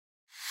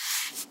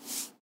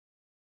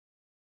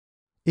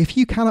If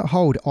you cannot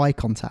hold eye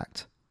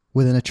contact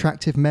with an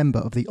attractive member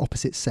of the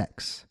opposite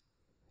sex,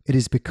 it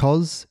is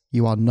because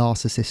you are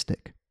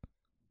narcissistic.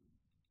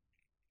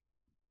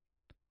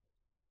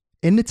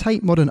 In the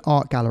Tate Modern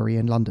Art Gallery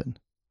in London,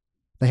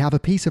 they have a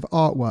piece of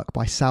artwork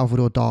by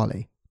Salvador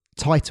Dali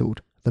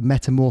titled The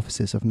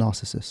Metamorphosis of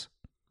Narcissus.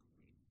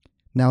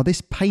 Now,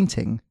 this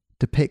painting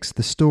depicts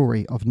the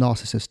story of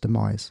Narcissus'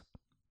 demise.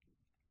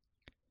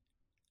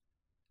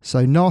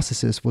 So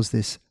Narcissus was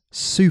this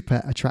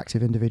super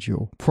attractive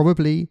individual,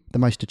 probably the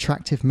most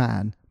attractive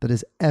man that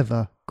has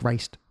ever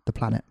graced the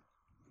planet.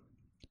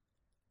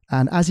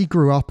 And as he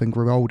grew up and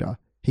grew older,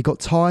 he got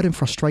tired and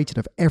frustrated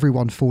of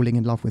everyone falling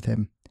in love with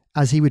him.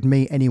 As he would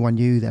meet anyone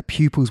new, their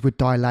pupils would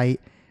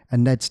dilate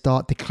and they'd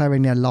start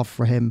declaring their love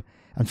for him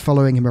and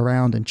following him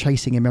around and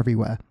chasing him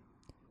everywhere.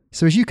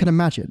 So as you can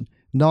imagine,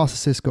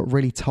 Narcissus got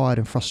really tired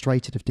and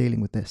frustrated of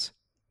dealing with this.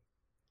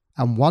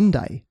 And one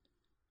day,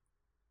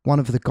 one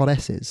of the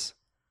goddesses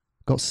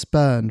got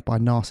spurned by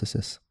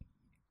Narcissus.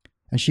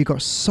 And she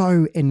got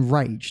so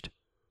enraged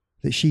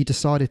that she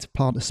decided to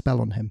plant a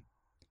spell on him.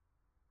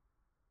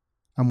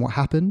 And what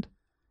happened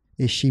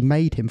is she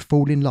made him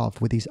fall in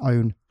love with his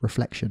own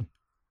reflection.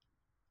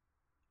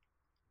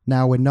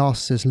 Now, when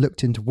Narcissus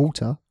looked into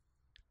water,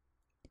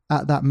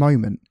 at that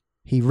moment,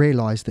 he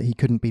realised that he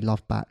couldn't be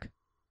loved back.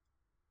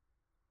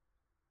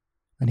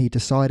 And he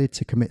decided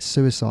to commit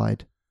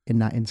suicide in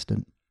that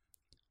instant.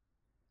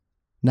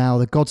 Now,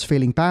 the gods,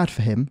 feeling bad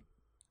for him,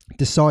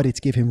 decided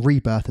to give him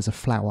rebirth as a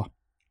flower.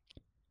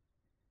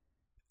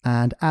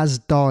 And as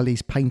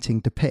Dali's painting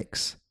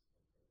depicts,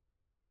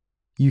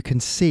 you can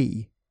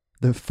see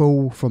the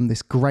fall from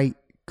this great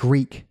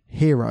Greek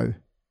hero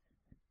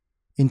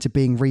into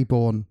being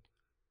reborn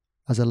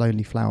as a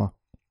lonely flower.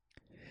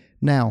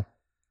 Now,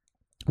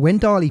 when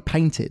Dali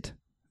painted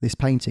this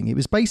painting, it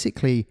was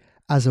basically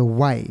as a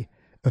way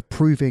of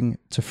proving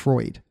to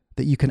Freud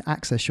that you can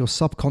access your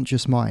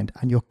subconscious mind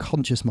and your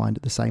conscious mind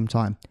at the same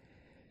time.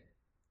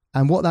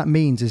 And what that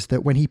means is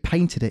that when he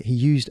painted it, he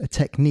used a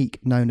technique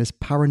known as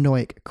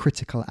paranoid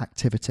critical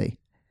activity.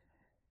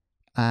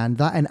 And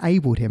that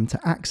enabled him to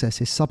access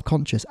his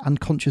subconscious and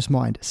conscious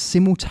mind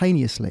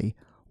simultaneously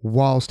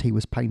whilst he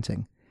was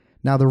painting.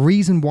 Now, the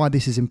reason why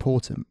this is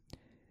important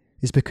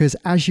is because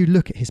as you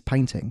look at his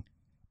painting,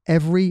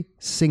 every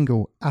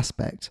single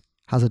aspect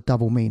has a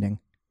double meaning.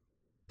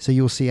 So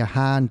you'll see a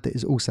hand that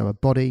is also a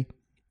body.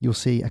 You'll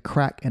see a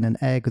crack in an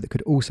egg that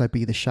could also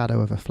be the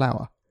shadow of a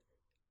flower.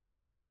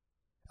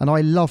 And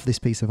I love this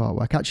piece of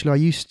artwork. Actually, I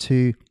used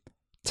to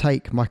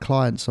take my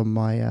clients on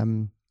my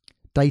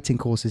dating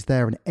courses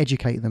there and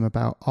educate them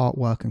about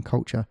artwork and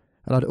culture.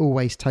 And I'd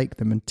always take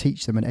them and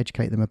teach them and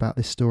educate them about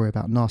this story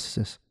about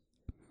Narcissus.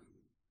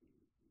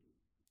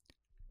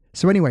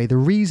 So anyway, the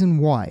reason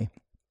why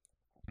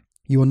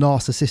you're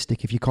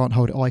narcissistic if you can't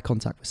hold eye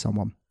contact with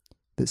someone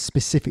that's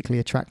specifically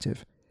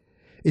attractive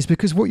is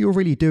because what you're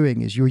really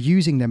doing is you're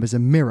using them as a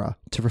mirror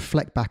to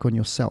reflect back on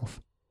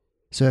yourself.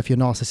 So if you're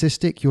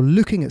narcissistic, you're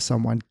looking at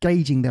someone,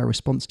 gauging their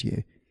response to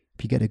you.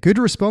 If you get a good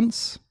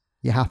response,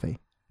 you're happy.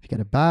 If you get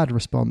a bad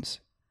response,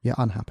 you're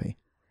unhappy.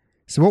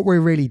 So what we're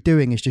really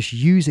doing is just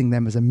using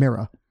them as a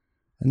mirror,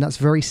 and that's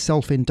very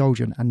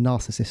self-indulgent and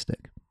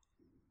narcissistic.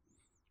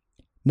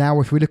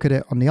 Now, if we look at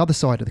it on the other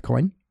side of the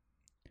coin,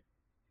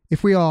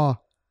 if we are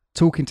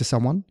talking to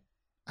someone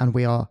and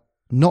we are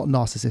not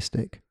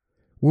narcissistic,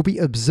 we'll be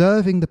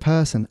observing the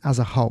person as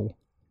a whole.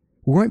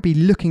 We won't be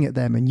looking at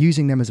them and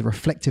using them as a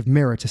reflective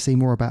mirror to see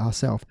more about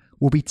ourselves.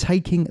 We'll be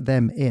taking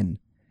them in.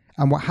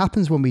 And what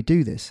happens when we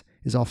do this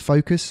is our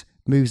focus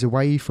moves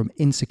away from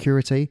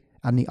insecurity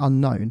and the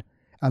unknown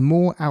and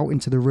more out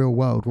into the real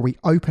world, where we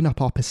open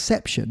up our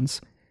perceptions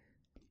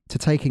to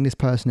taking this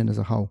person in as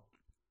a whole.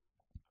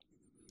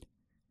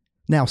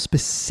 Now,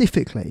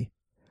 specifically,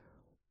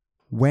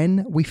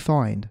 when we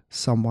find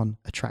someone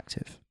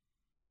attractive,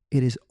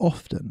 it is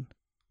often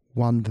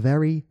one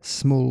very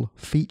small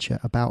feature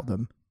about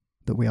them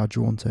that we are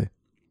drawn to.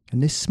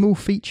 And this small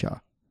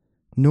feature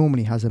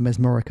normally has a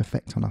mesmeric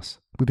effect on us.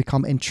 We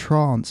become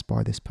entranced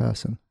by this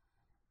person.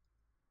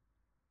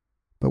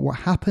 But what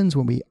happens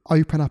when we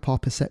open up our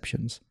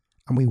perceptions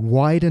and we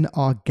widen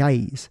our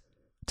gaze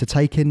to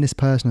take in this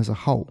person as a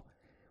whole,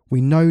 we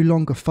no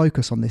longer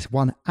focus on this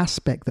one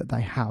aspect that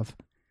they have.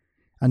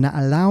 And that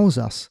allows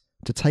us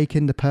to take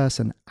in the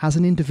person as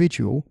an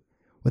individual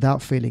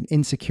without feeling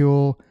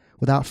insecure,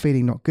 without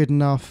feeling not good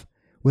enough,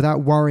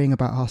 without worrying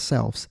about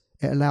ourselves.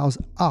 It allows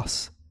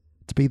us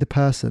to be the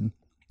person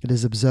that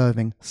is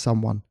observing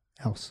someone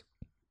else.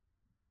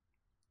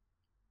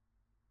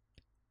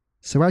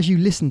 So as you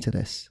listen to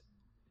this,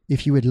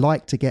 if you would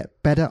like to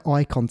get better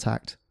eye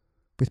contact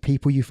with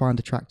people you find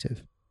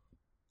attractive,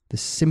 the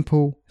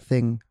simple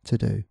thing to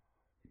do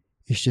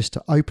is just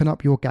to open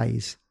up your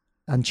gaze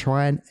and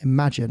try and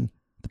imagine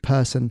the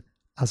person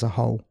as a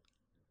whole.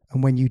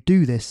 And when you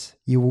do this,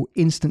 you will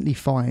instantly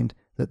find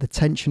that the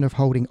tension of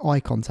holding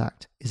eye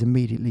contact is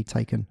immediately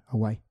taken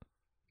away.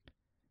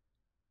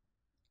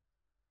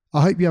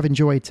 I hope you have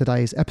enjoyed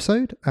today's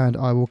episode, and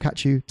I will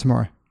catch you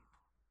tomorrow.